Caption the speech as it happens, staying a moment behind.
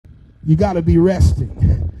You got to be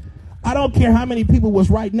resting. I don't care how many people was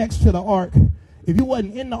right next to the ark. If you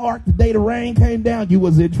wasn't in the ark the day the rain came down, you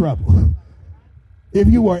was in trouble. If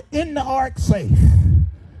you were in the ark, safe.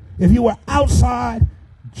 If you were outside,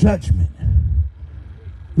 judgment.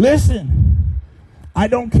 Listen, I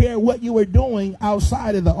don't care what you were doing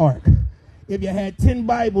outside of the ark. If you had 10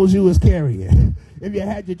 Bibles you was carrying, if you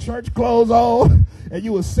had your church clothes on and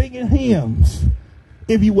you was singing hymns,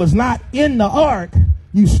 if you was not in the ark,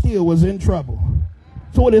 you still was in trouble.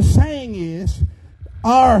 So what it's saying is,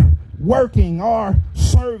 our working, our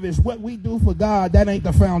service, what we do for God, that ain't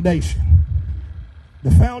the foundation.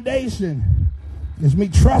 The foundation is me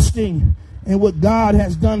trusting in what God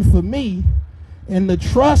has done for me. And the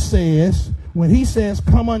trust says, when he says,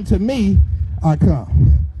 come unto me, I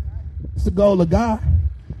come. It's the goal of God.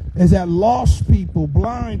 Is that lost people,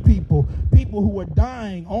 blind people, people who are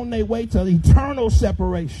dying on their way to eternal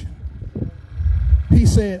separation. He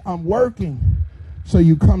said, I'm working so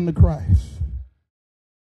you come to Christ.